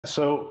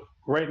So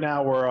right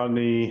now we're on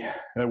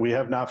we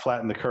have not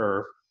flattened the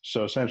curve.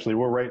 So essentially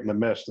we're right in the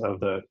midst of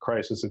the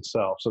crisis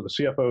itself. So the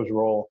CFO's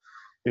role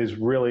is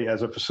really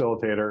as a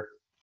facilitator,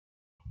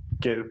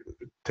 get,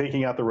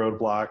 taking out the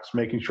roadblocks,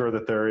 making sure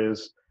that there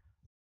is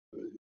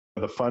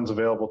the funds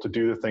available to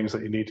do the things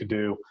that you need to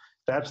do.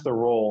 That's the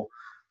role.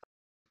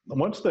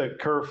 Once the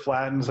curve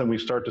flattens and we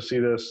start to see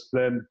this,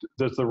 then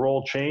does the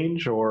role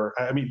change? Or,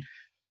 I mean,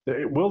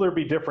 will there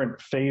be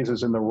different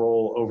phases in the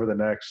role over the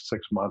next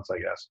 6 months, I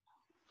guess?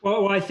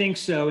 Well, I think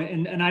so.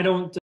 And I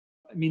don't,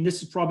 I mean,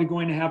 this is probably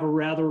going to have a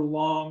rather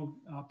long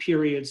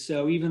period.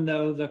 So even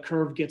though the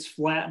curve gets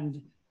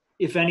flattened,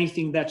 if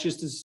anything, that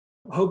just is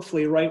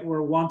hopefully right.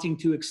 We're wanting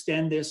to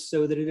extend this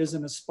so that it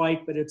isn't a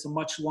spike, but it's a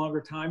much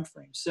longer time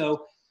frame.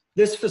 So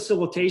this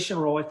facilitation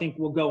role, I think,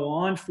 will go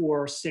on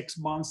for 6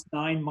 months,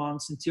 9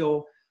 months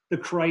until the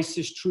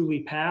crisis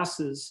truly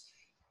passes.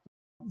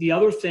 The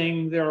other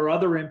thing, there are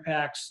other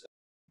impacts.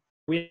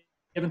 We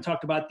haven't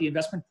talked about the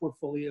investment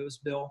portfolios,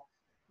 Bill.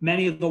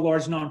 Many of the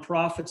large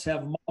nonprofits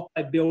have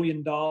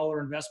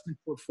multi-billion-dollar investment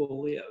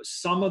portfolios.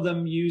 Some of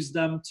them use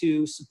them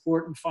to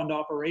support and fund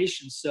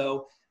operations.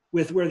 So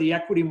with where the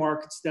equity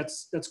markets,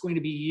 that's going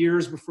to be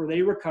years before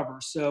they recover.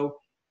 So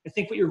I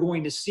think what you're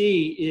going to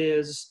see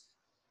is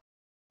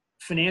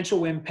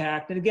financial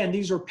impact. And again,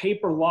 these are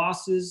paper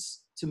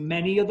losses to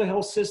many of the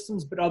health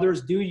systems, but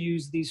others do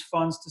use these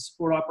funds to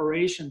support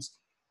operations.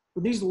 For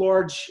these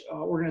large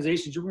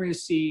organizations, you're going to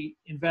see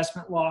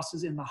investment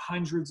losses in the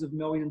hundreds of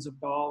millions of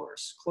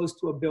dollars, close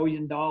to $1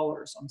 billion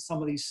on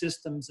some of these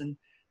systems. And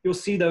you'll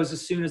see those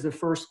as soon as the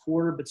first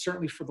quarter, but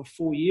certainly for the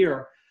full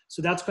year.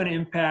 So that's going to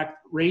impact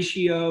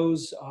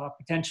ratios,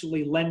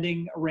 potentially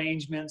lending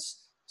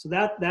arrangements. So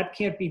that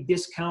can't be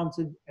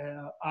discounted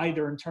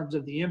either in terms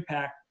of the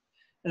impact.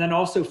 And then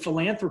also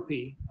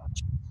philanthropy.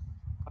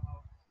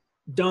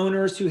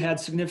 Donors who had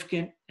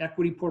significant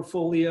equity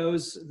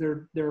portfolios,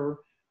 their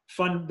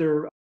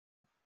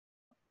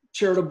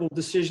charitable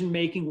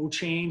decision-making will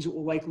change. It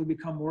will likely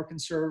become more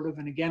conservative.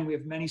 And again, we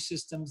have many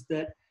systems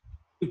that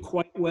do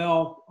quite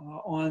well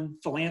on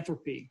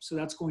philanthropy. So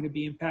that's going to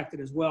be impacted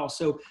as well.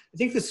 So I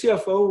think the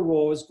CFO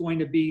role is going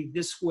to be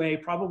this way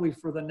probably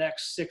for the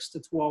next 6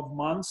 to 12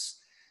 months.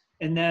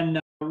 And then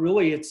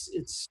really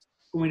it's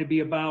going to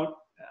be about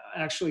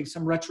actually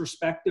some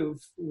retrospective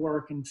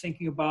work and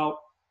thinking about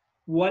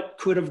what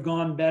could have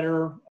gone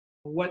better,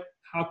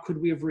 how could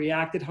we have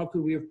reacted, how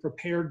could we have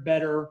prepared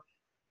better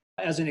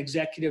as an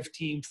executive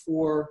team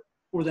for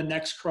the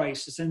next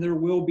crisis. And there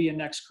will be a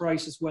next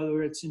crisis,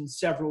 whether it's in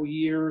several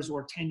years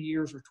or 10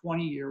 years or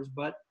 20 years.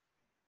 But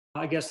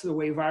I guess the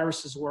way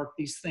viruses work,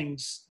 these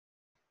things,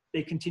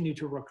 they continue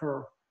to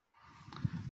recur.